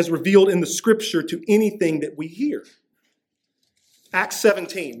Christ as revealed in the scripture to anything that we hear. Acts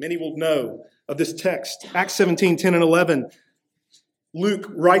 17, many will know of this text. Acts 17, 10 and 11.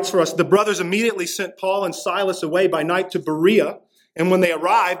 Luke writes for us, the brothers immediately sent Paul and Silas away by night to Berea, and when they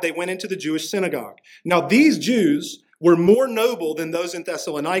arrived, they went into the Jewish synagogue. Now these Jews were more noble than those in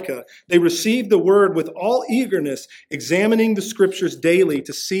Thessalonica. They received the word with all eagerness, examining the scriptures daily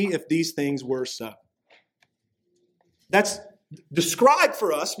to see if these things were so. That's described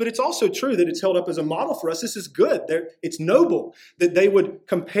for us, but it's also true that it's held up as a model for us. This is good. It's noble that they would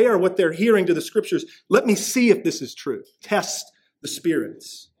compare what they're hearing to the scriptures. Let me see if this is true. Test the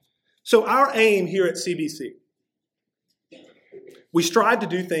spirits. So our aim here at CBC, we strive to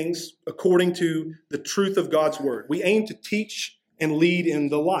do things according to the truth of God's word. We aim to teach and lead in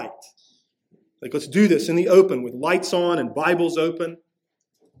the light. Like, let's do this in the open with lights on and Bibles open.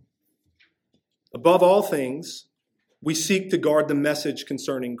 Above all things, we seek to guard the message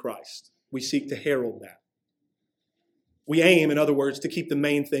concerning Christ. We seek to herald that. We aim, in other words, to keep the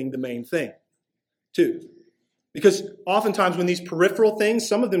main thing the main thing, too. Because oftentimes when these peripheral things,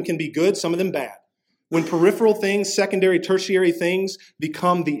 some of them can be good, some of them bad. When peripheral things, secondary, tertiary things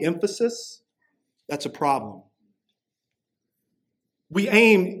become the emphasis, that's a problem. We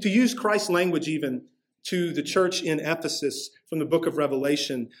aim to use Christ's language even to the church in Ephesus from the book of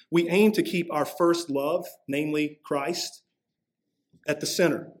Revelation. We aim to keep our first love, namely Christ, at the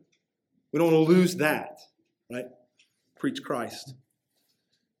center. We don't want to lose that, right? Preach Christ.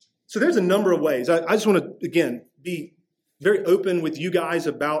 So there's a number of ways. I just want to, again, be very open with you guys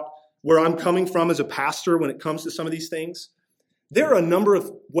about where I'm coming from as a pastor when it comes to some of these things. There are a number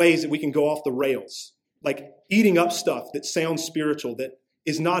of ways that we can go off the rails, like eating up stuff that sounds spiritual that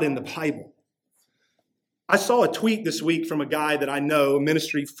is not in the Bible. I saw a tweet this week from a guy that I know, a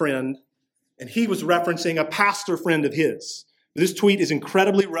ministry friend, and he was referencing a pastor friend of his. This tweet is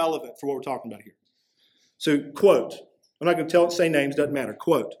incredibly relevant for what we're talking about here. So, quote, I'm not going to say names, doesn't matter.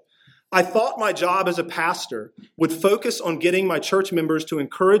 Quote, I thought my job as a pastor would focus on getting my church members to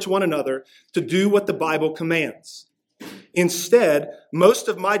encourage one another to do what the Bible commands. Instead, most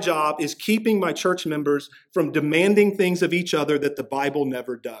of my job is keeping my church members from demanding things of each other that the Bible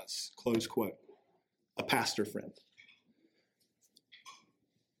never does. Close quote. A pastor friend.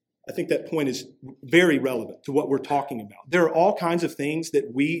 I think that point is very relevant to what we're talking about. There are all kinds of things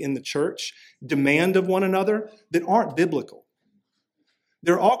that we in the church demand of one another that aren't biblical.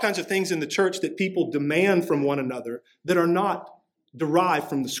 There are all kinds of things in the church that people demand from one another that are not derived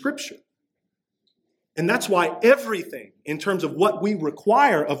from the Scripture. And that's why everything in terms of what we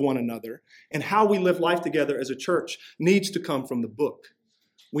require of one another and how we live life together as a church needs to come from the book.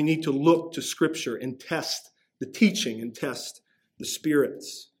 We need to look to Scripture and test the teaching and test the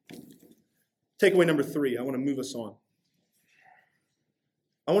spirits. Takeaway number 3, I want to move us on.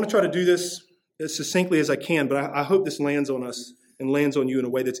 I want to try to do this as succinctly as I can, but I hope this lands on us and lands on you in a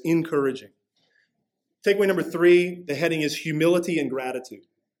way that's encouraging. Takeaway number 3, the heading is humility and gratitude.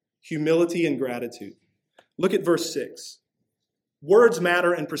 Humility and gratitude. Look at verse 6. Words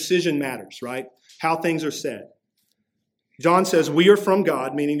matter and precision matters, right? How things are said. John says, we are from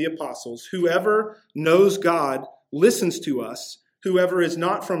God, meaning the apostles. Whoever knows God listens to us. Whoever is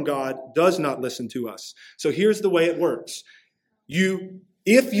not from God does not listen to us. So here's the way it works.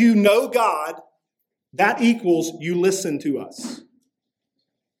 If you know God, that equals you listen to us.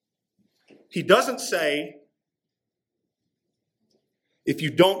 He doesn't say, if you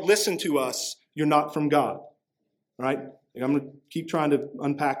don't listen to us, you're not from God. All right? I'm going to keep trying to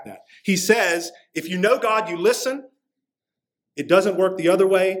unpack that. He says, if you know God, you listen. It doesn't work the other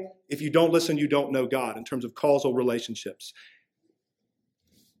way. If you don't listen, you don't know God in terms of causal relationships.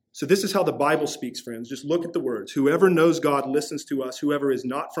 So this is how the Bible speaks, friends. Just look at the words. Whoever knows God listens to us. Whoever is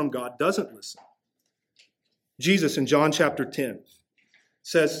not from God doesn't listen. Jesus in John chapter 10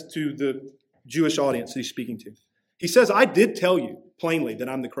 says to the Jewish audience that he's speaking to, he says, I did tell you plainly that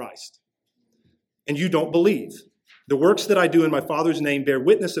I'm the Christ, and you don't believe. The works that I do in my Father's name bear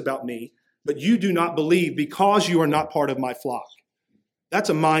witness about me, but you do not believe because you are not part of my flock. That's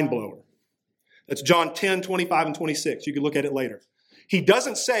a mind blower. That's John 10, 25, and 26. You can look at it later. He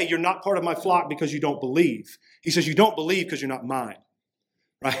doesn't say you're not part of my flock because you don't believe. He says you don't believe because you're not mine.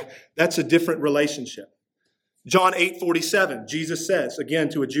 Right? That's a different relationship. John 8:47, Jesus says, again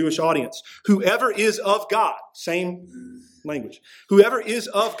to a Jewish audience, whoever is of God, same language, whoever is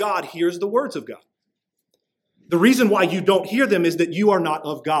of God hears the words of God. The reason why you don't hear them is that you are not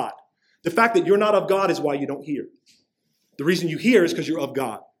of God. The fact that you're not of God is why you don't hear. The reason you hear is because you're of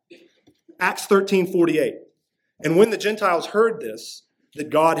God. Acts 13:48. And when the Gentiles heard this,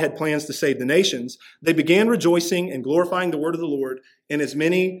 that God had plans to save the nations, they began rejoicing and glorifying the word of the Lord, and as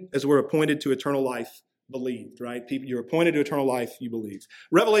many as were appointed to eternal life believed, right? People, you're appointed to eternal life, you believe.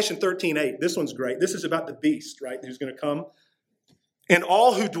 Revelation 13:8, this one's great. This is about the beast, right, who's going to come. And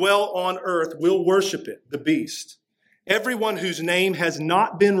all who dwell on earth will worship it, the beast. Everyone whose name has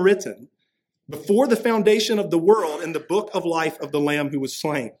not been written before the foundation of the world in the book of life of the Lamb who was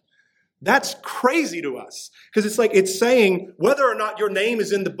slain. That's crazy to us because it's saying whether or not your name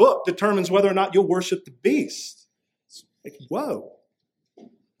is in the book determines whether or not you'll worship the beast. It's like, whoa. All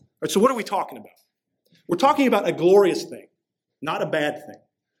right, so what are we talking about? We're talking about a glorious thing, not a bad thing.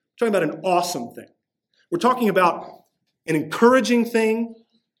 We're talking about an awesome thing. We're talking about an encouraging thing,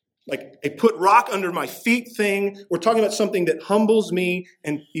 like a put rock under my feet thing. We're talking about something that humbles me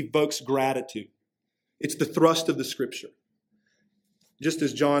and evokes gratitude. It's the thrust of the Scripture. Just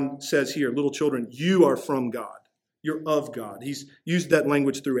as John says here, little children, you are from God. You're of God. He's used that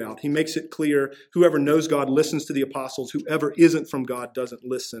language throughout. He makes it clear whoever knows God listens to the apostles. Whoever isn't from God doesn't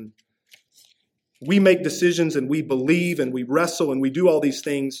listen. We make decisions and we believe and we wrestle and we do all these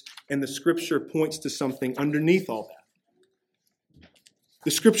things, and the Scripture points to something underneath all that.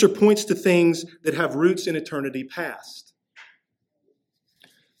 The Scripture points to things that have roots in eternity past.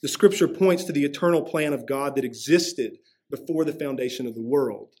 The Scripture points to the eternal plan of God that existed before the foundation of the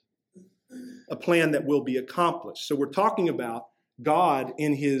world, a plan that will be accomplished. So we're talking about God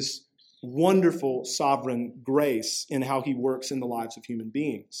in his wonderful sovereign grace in how he works in the lives of human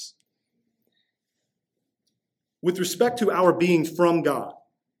beings. With respect to our being from God,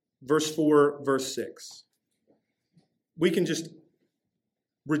 verse 4, verse 6, we can just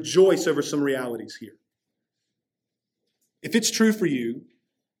rejoice over some realities here. If it's true for you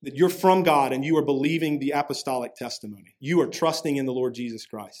that you're from God and you are believing the apostolic testimony. You are trusting in the Lord Jesus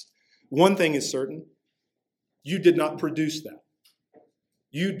Christ. One thing is certain, you did not produce that.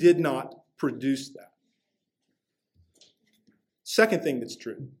 You did not produce that. Second thing that's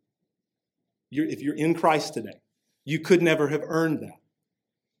true, if you're in Christ today, you could never have earned that.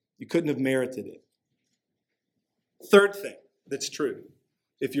 You couldn't have merited it. Third thing that's true,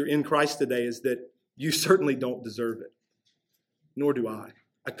 if you're in Christ today, is that you certainly don't deserve it. Nor do I.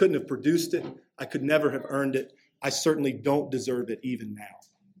 I couldn't have produced it. I could never have earned it. I certainly don't deserve it even now.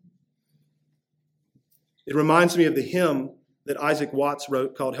 It reminds me of the hymn that Isaac Watts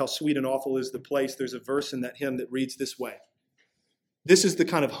wrote called How Sweet and Awful is the Place. There's a verse in that hymn that reads this way. This is the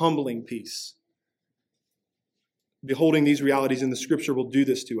kind of humbling piece. Beholding these realities in the Scripture will do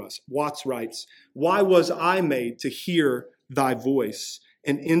this to us. Watts writes, "Why was I made to hear thy voice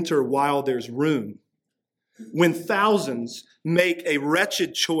and enter while there's room? When thousands make a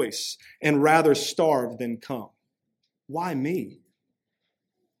wretched choice and rather starve than come." Why me?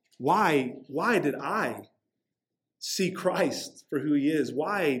 Why did I see Christ for who he is?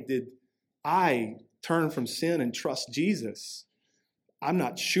 Why did I turn from sin and trust Jesus? I'm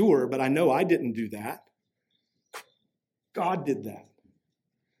not sure, but I know I didn't do that. God did that.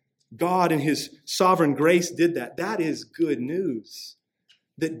 God in his sovereign grace did that. That is good news.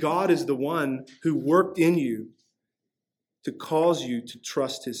 That God is the one who worked in you to cause you to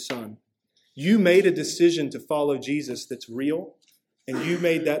trust his Son. You made a decision to follow Jesus that's real, and you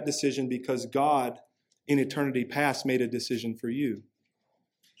made that decision because God in eternity past made a decision for you.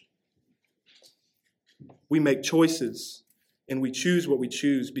 We make choices, and we choose what we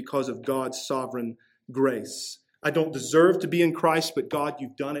choose because of God's sovereign grace. I don't deserve to be in Christ, but God,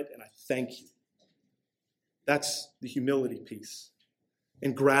 you've done it, and I thank you. That's the humility piece.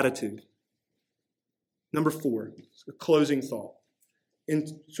 And gratitude. Number 4, a closing thought.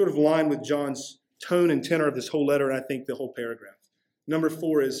 In sort of line with John's tone and tenor of this whole letter, and I think the whole paragraph. Number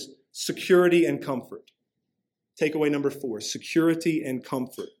 4 is security and comfort. Takeaway number 4, security and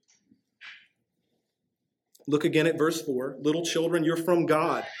comfort. Look again at verse 4. Little children, you're from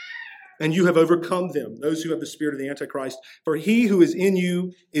God, and you have overcome them, those who have the spirit of the Antichrist. For he who is in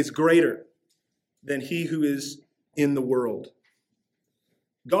you is greater than he who is in the world.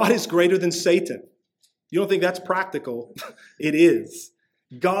 God is greater than Satan. You don't think that's practical? It is.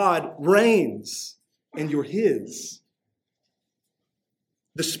 God reigns, and you're his.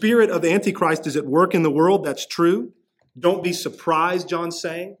 The spirit of the Antichrist is at work in the world. That's true. Don't be surprised, John's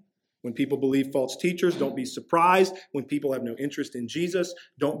saying, when people believe false teachers. Don't be surprised when people have no interest in Jesus.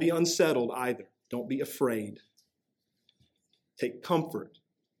 Don't be unsettled either. Don't be afraid. Take comfort.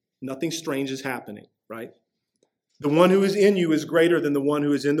 Nothing strange is happening, right? The one who is in you is greater than the one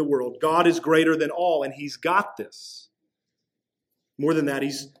who is in the world. God is greater than all, and he's got this. More than that,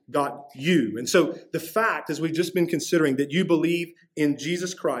 he's got you. And so the fact, as we've just been considering, that you believe in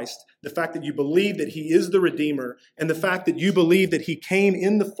Jesus Christ, the fact that you believe that he is the Redeemer, and the fact that you believe that he came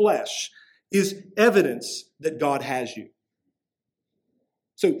in the flesh is evidence that God has you.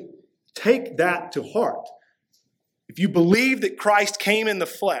 So take that to heart. If you believe that Christ came in the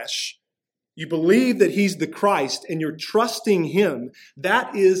flesh, you believe that he's the Christ, and you're trusting him,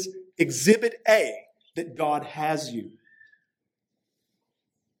 that is exhibit A, that God has you.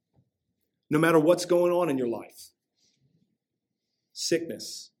 No matter what's going on in your life,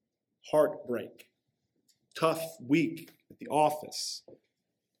 sickness, heartbreak, tough week at the office,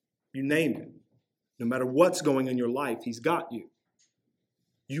 you name it. No matter what's going on in your life, he's got you.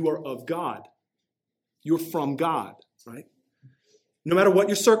 You are of God. You're from God, right? No matter what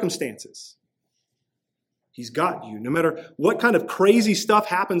your circumstances, he's got you. No matter what kind of crazy stuff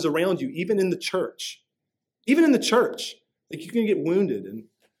happens around you, even in the church, like you can get wounded, and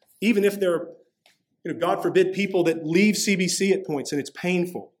even if there are, God forbid, people that leave CBC at points and it's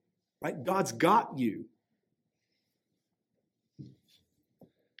painful, right? God's got you.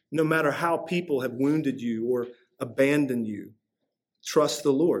 No matter how people have wounded you or abandoned you, trust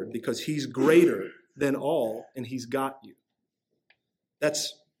the Lord because he's greater than all and he's got you.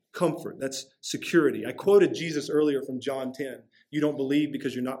 That's comfort. That's security. I quoted Jesus earlier from John 10. You don't believe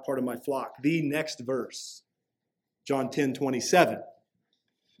because you're not part of my flock. The next verse, John 10:27.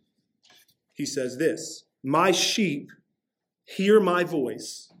 He says this, my sheep hear my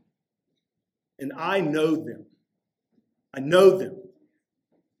voice, and I know them. I know them.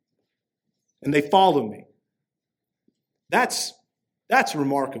 And they follow me. That's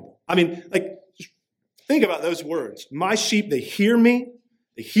remarkable. I mean, just think about those words. My sheep, they hear me.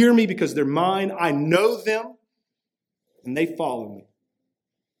 They hear me because they're mine. I know them, and they follow me.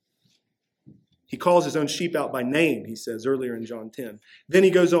 He calls his own sheep out by name, he says earlier in John 10. Then he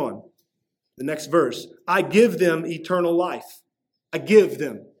goes on, the next verse, I give them eternal life. I give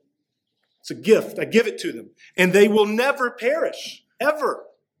them. It's a gift. I give it to them. And they will never perish, ever.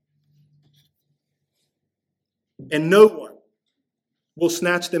 And no one will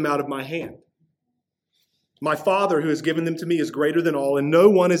snatch them out of my hand. My Father who has given them to me is greater than all, and no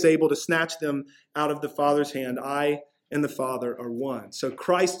one is able to snatch them out of the Father's hand. I and the Father are one. So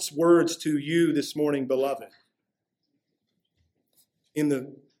Christ's words to you this morning, beloved, in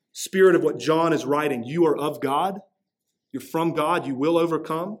the spirit of what John is writing, you are of God, you're from God, you will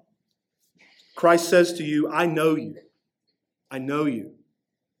overcome. Christ says to you, I know you. I know you.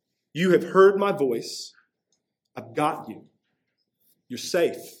 You have heard my voice. I've got you. You're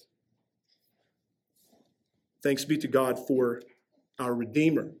safe. Thanks be to God for our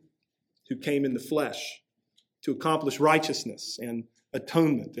Redeemer who came in the flesh to accomplish righteousness and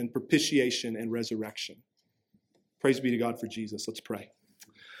atonement and propitiation and resurrection. Praise be to God for Jesus. Let's pray.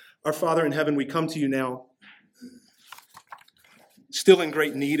 Our Father in heaven, we come to you now, still in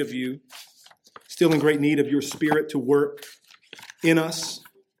great need of you, still in great need of your Spirit to work in us,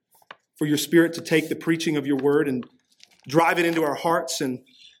 for your Spirit to take the preaching of your word and drive it into our hearts and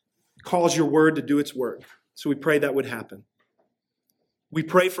cause your word to do its work. So we pray that would happen. We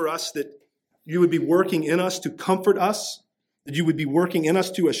pray for us that you would be working in us to comfort us, that you would be working in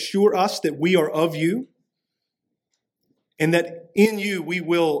us to assure us that we are of you, and that in you we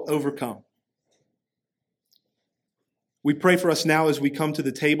will overcome. We pray for us now as we come to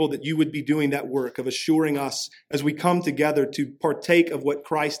the table that you would be doing that work of assuring us as we come together to partake of what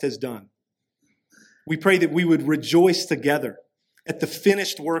Christ has done. We pray that we would rejoice together at the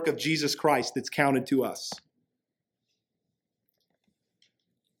finished work of Jesus Christ that's counted to us.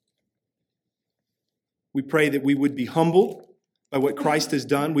 We pray that we would be humbled by what Christ has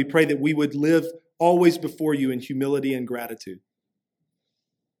done. We pray that we would live always before you in humility and gratitude.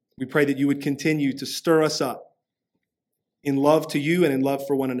 We pray that you would continue to stir us up in love to you and in love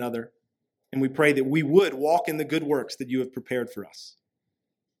for one another. And we pray that we would walk in the good works that you have prepared for us.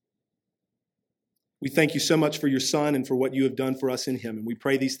 We thank you so much for your Son and for what you have done for us in him. And we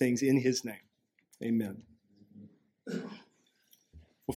pray these things in his name. Amen.